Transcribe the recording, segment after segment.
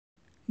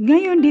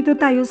Ngayon dito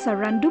tayo sa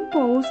random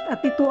post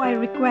at ito ay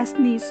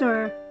request ni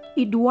Sir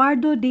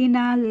Eduardo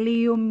Dina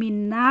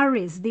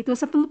Leominares dito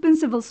sa Philippine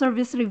Civil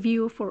Service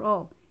Review for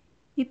All.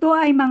 Ito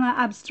ay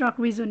mga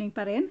abstract reasoning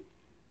pa rin.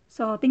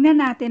 So,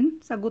 tingnan natin,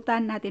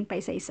 sagutan natin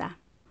pa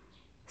isa-isa.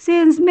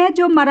 Since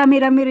medyo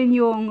marami-rami rin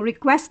yung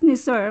request ni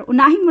Sir,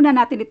 unahin muna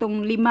natin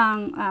itong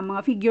limang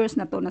mga figures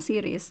na to na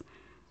series.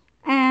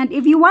 And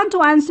if you want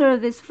to answer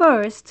this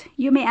first,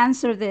 you may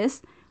answer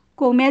this.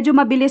 Kung medyo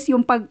mabilis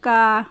yung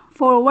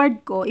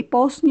pagka-forward ko,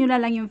 i-post nyo na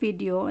lang yung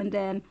video and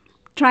then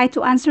try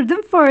to answer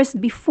them first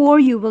before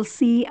you will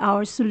see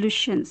our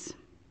solutions.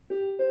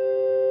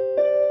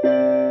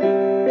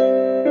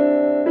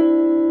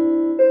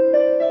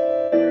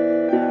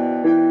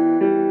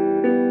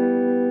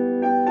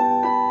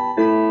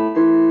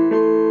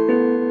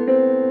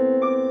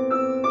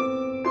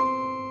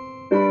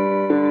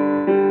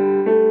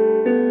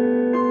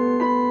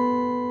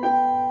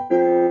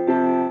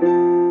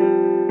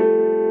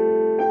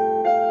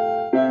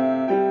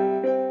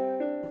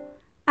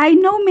 I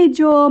know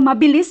medyo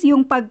mabilis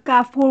yung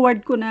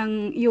pagka-forward ko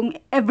ng yung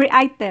every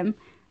item,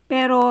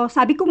 pero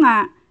sabi ko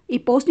nga,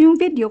 i-post nyo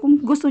yung video kung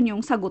gusto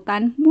nyong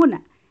sagutan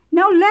muna.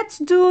 Now, let's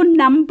do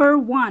number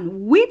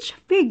 1. Which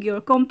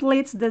figure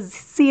completes the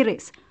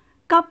series?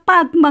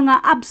 Kapag mga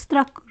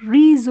abstract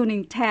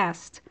reasoning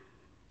test,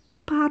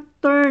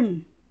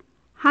 pattern.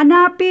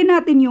 Hanapin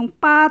natin yung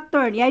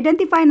pattern.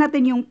 I-identify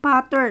natin yung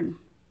pattern.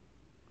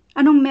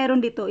 Anong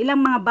meron dito?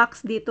 Ilang mga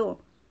box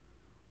dito?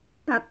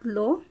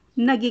 3,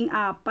 naging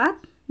 4,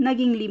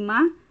 naging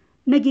 5,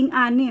 naging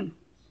 6.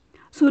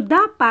 So,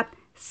 dapat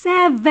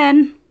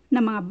 7 na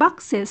mga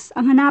boxes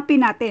ang hanapin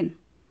natin.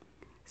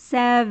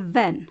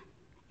 7.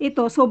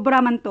 Ito,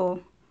 sobra man to.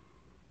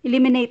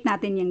 Eliminate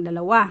natin yung 2.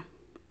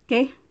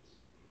 Okay?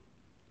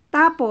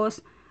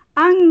 Tapos,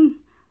 ang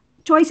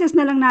choices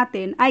na lang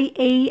natin ay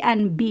A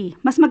and B.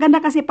 Mas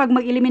maganda kasi pag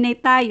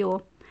mag-eliminate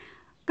tayo,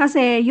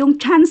 kasi yung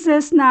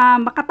chances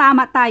na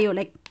makatama tayo,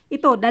 like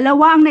ito, 2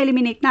 ang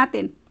na-eliminate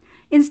natin.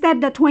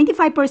 Instead, the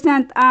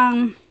 25%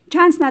 ang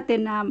chance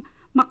natin na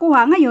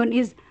makuha ngayon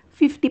is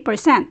 50%.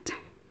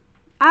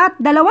 At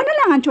 2 na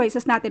lang ang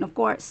choices natin, of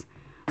course.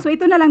 So,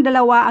 ito na lang 2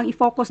 ang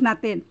i-focus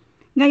natin.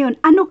 Ngayon,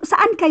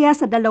 saan kaya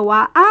sa 2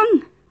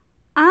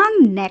 ang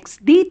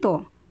next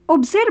dito?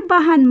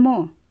 Obserbahan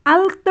mo.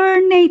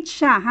 Alternate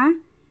siya, ha?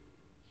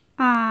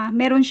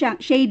 Meron siyang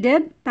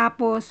shaded,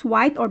 tapos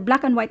white or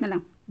black and white na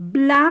lang.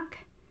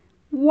 Black,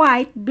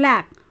 white,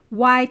 black.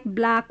 White,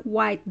 black,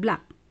 white,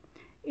 black.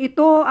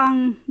 Ito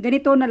ang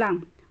ganito na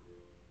lang.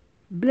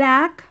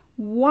 Black,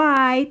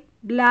 white,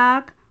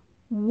 black,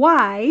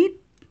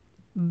 white,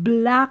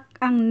 black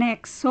ang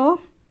next. So,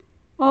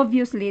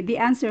 obviously,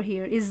 the answer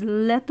here is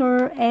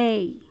letter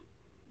A.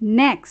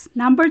 Next,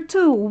 number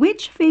 2.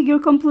 Which figure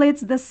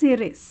completes the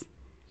series?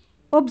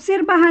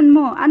 Obserbahan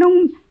mo.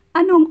 Anong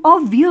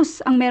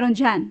obvious ang meron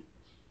dyan?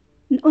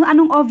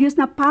 Anong obvious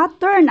na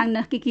pattern ang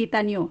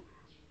nakikita nyo?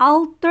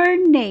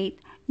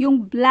 Alternate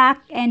yung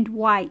black and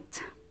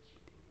white.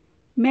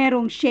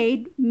 Merong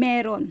shade,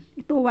 meron.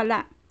 Ito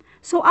wala.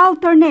 So,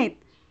 alternate.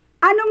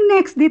 Anong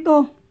next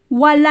dito?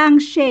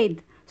 Walang shade.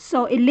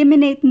 So,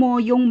 eliminate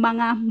mo yung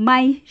mga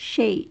may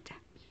shade.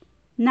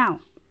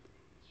 Now,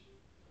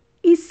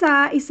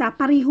 isa-isa,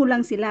 pariho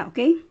lang sila,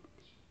 okay?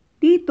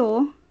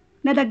 Dito,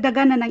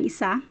 nadagdagan na ng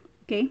isa,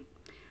 okay?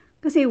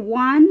 Kasi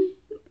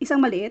 1,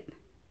 isang maliit.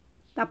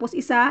 Tapos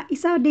isa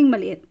ding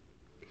maliit.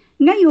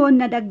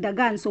 Ngayon,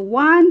 nadagdagan. So,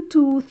 1,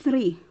 2,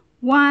 3.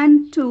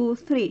 1,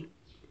 2, 3.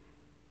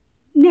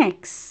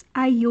 Next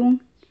ay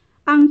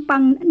ang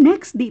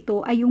pang-next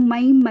dito ay yung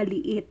may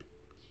maliit.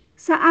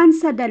 Saan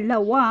sa 2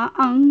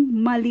 ang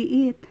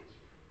maliit?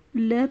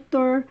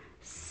 Letter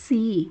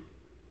C.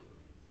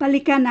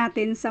 Balikan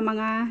natin sa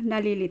mga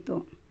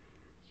nalilito.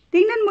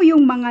 Tingnan mo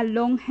yung mga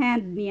long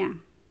hand niya.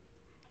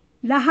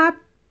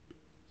 Lahat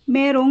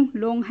merong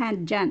long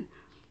hand dyan.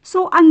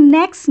 So, ang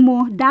next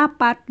mo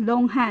dapat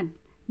long hand.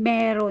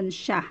 Meron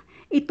siya.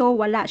 Ito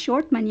wala,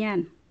 short man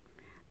yan.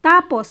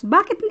 Tapos,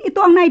 bakit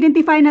ito ang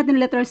na-identify natin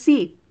letter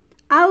C?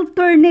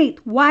 Alternate.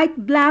 White,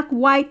 black,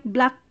 white,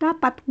 black.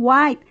 Dapat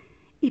white.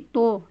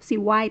 Ito, si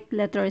white,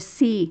 letter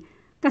C.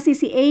 Kasi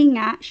si A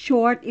nga,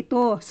 short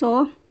ito.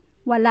 So,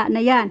 wala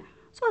na yan.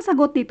 So, ang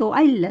sagot dito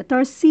ay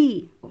letter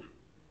C.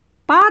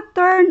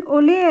 Pattern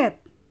ulit.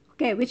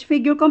 Okay, which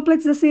figure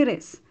completes the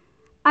series?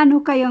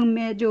 Ano kayang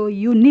medyo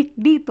unique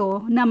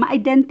dito na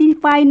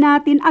ma-identify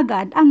natin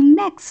agad ang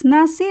next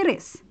na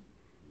series?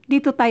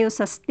 Dito tayo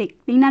sa stick.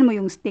 Tingnan mo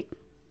yung stick.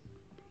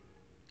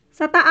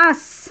 Sa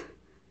taas.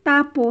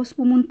 Tapos,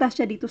 pumunta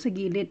siya dito sa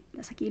gilid.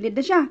 Sa gilid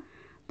na siya.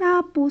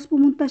 Tapos,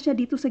 pumunta siya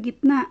dito sa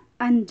gitna.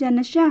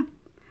 Andyan na siya.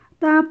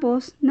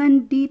 Tapos,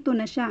 nandito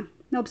na siya.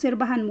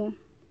 Naobserbahan mo.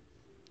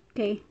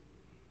 Okay.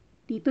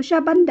 Dito siya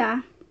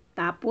banda.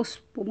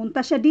 Tapos,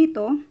 pumunta siya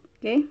dito.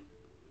 Okay.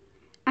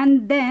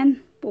 And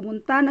then,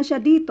 pumunta na siya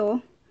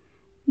dito.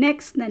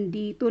 Next,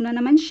 nandito na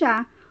naman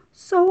siya.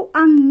 So,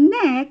 ang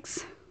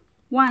next,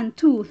 1,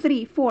 2,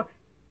 3, 4.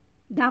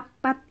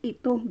 Dapat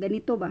ito.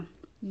 Ganito ba?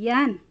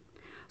 Yan.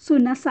 So,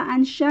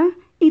 nasaan siya?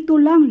 Ito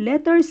lang,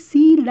 letter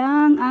C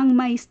lang ang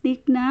may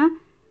stick na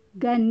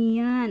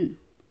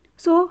ganyan.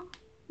 So,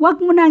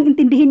 wag mo nang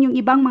intindihin yung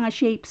ibang mga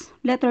shapes.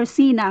 Letter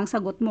C na ang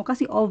sagot mo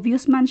kasi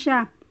obvious man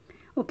siya.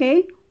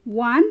 Okay?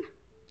 1,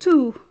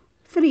 2,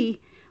 3,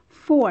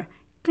 4.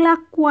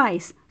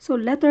 Clockwise. So,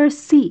 letter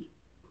C.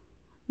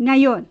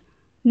 Ngayon,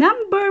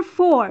 number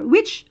 4.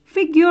 Which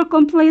figure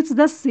completes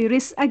the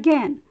series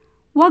again?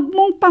 Huwag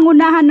mong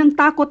pangunahan ng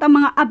takot ang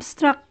mga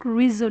abstract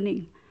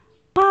reasoning.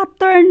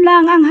 Pattern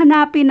lang ang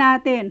hanapin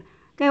natin.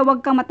 Kaya huwag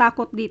kang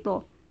matakot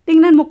dito.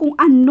 Tingnan mo kung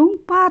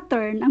anong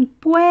pattern ang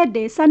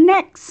pwede sa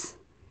next.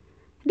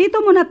 Dito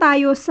muna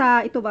tayo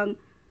sa, ito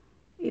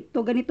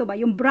ganito ba?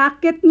 Yung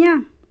bracket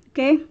niya.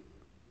 Okay?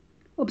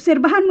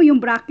 Obserbahan mo yung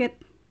bracket.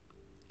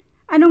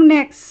 Anong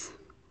next?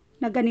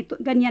 Na ganito,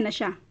 ganyan na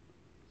siya.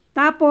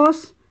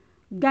 Tapos,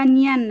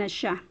 ganyan na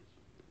siya.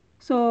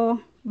 So,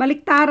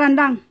 baliktaran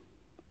lang.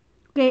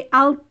 Okay,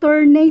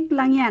 alternate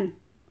lang yan.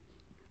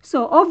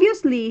 So,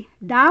 obviously,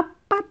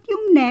 dapat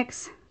yung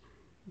next,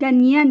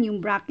 ganyan yung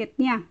bracket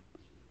niya.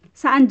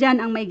 Saan dyan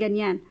ang may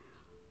ganyan?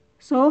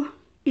 So,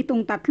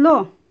 itong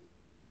tatlo.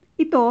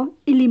 Ito,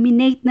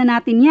 eliminate na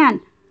natin yan.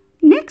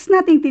 Next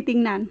nating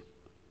titingnan.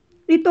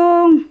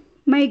 Itong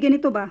may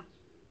ganito ba?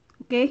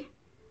 Okay?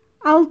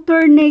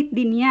 Alternate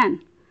din yan.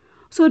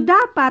 So,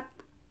 dapat,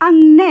 ang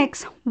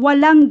next,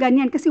 walang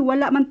ganyan. Kasi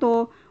wala man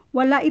to,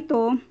 wala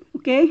ito.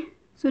 Okay?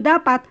 So,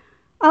 dapat,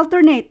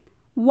 alternate.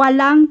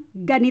 Walang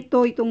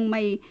ganito itong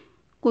may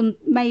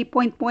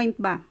point-point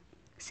ba.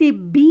 Si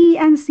B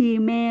and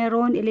C,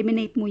 meron,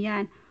 eliminate mo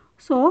yan.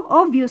 So,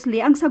 obviously,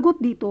 ang sagot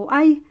dito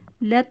ay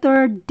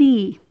letter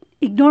D.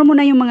 Ignore mo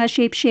na yung mga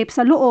shape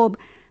sa loob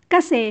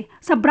kasi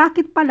sa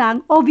bracket pa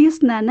lang,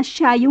 obvious na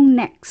siya yung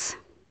next.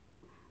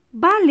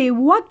 Bale,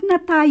 wag na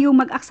tayo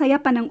mag-aksaya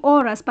pa ng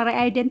oras para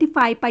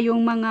identify pa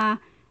yung mga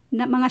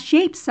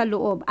shapes sa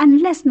loob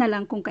unless na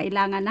lang kung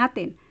kailangan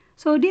natin.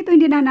 So, dito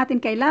hindi na natin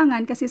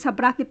kailangan kasi sa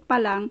bracket pa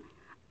lang,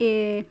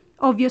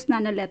 obvious na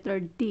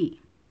letter D.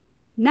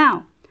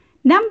 Now,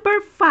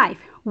 number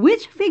 5.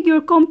 Which figure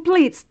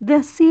completes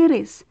the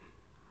series?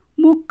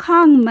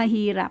 Mukhang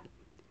mahirap.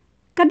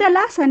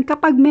 Kadalasan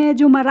kapag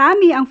medyo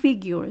marami ang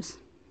figures,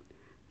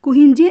 kung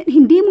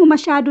hindi mo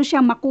masyado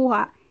siyang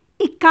makuha,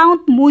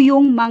 i-count mo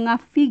yung mga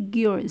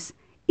figures.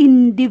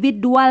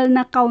 Individual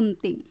na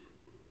counting.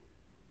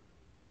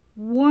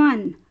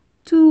 1,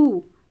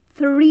 2,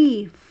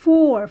 3,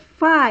 4,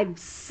 5,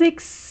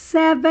 6,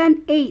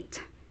 7,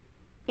 8.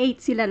 8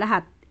 sila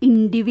lahat.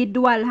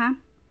 Individual, ha?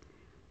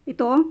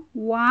 Ito,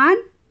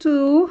 1,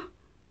 2,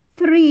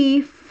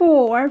 3,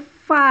 4,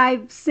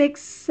 5, 6,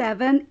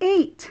 7,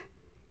 8.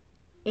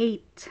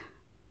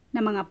 8 na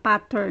mga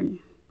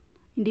pattern.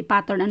 Hindi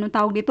pattern. Anong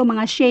tawag dito?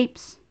 Mga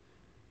shapes.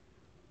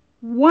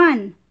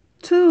 1,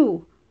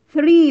 2,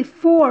 3,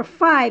 4,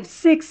 5,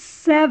 6,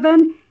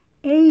 7,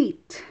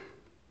 8.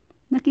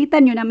 Nakita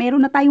nyo na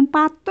meron na tayong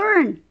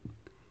pattern.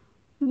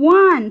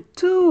 1,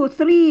 2,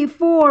 3,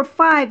 4,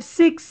 5,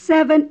 6,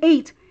 7,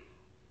 8.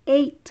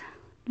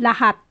 8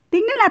 lahat.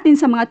 Tingnan natin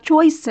sa mga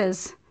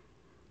choices.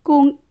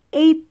 Kung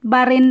 8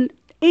 pa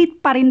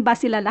rin ba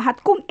sila lahat?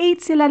 Kung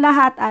 8 sila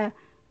lahat,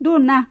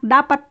 doon na.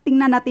 Dapat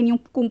tingnan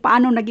natin kung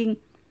paano naging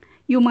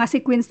yung mga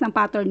sequence ng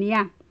pattern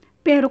niya.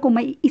 Pero kung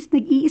may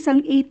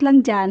nag-iisang 8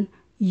 lang dyan,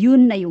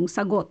 yun na yung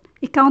sagot.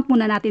 I-count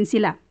muna natin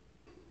sila.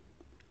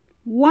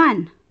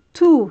 1,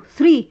 2,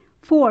 3,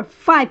 4,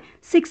 5,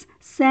 6,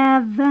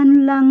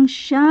 7 lang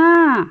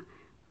siya.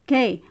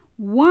 Okay.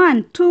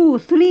 1, 2,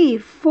 3,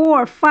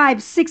 4,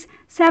 5, 6,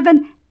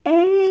 7,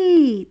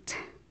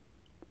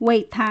 8.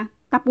 Wait ha.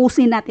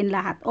 Tapusin natin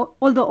lahat.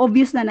 Although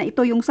obvious na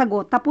ito yung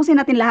sagot, tapusin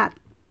natin lahat.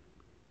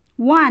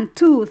 1,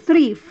 2,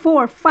 3,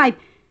 4, 5,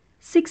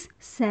 6,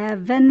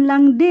 7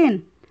 lang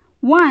din.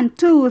 1,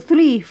 2,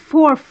 3,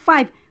 4,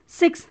 5,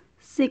 6,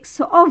 6.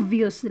 So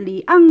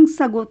obviously, ang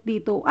sagot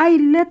dito ay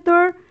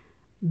letter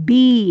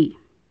B.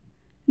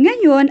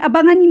 Ngayon,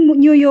 abangan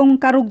nyo yung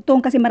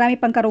karugtong kasi marami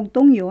pang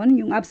karugtong yon,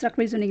 yung abstract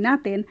reasoning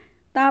natin.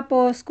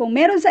 Tapos, kung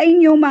meron sa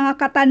inyong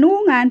mga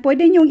katanungan,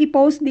 pwede nyo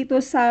i-post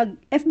dito sa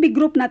FB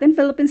group natin,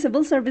 Philippine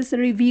Civil Service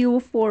Review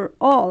for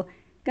All.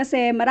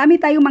 Kasi marami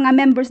tayong mga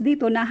members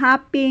dito na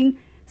happing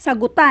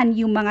sagutan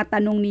yung mga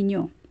tanong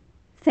ninyo.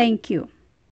 Thank you.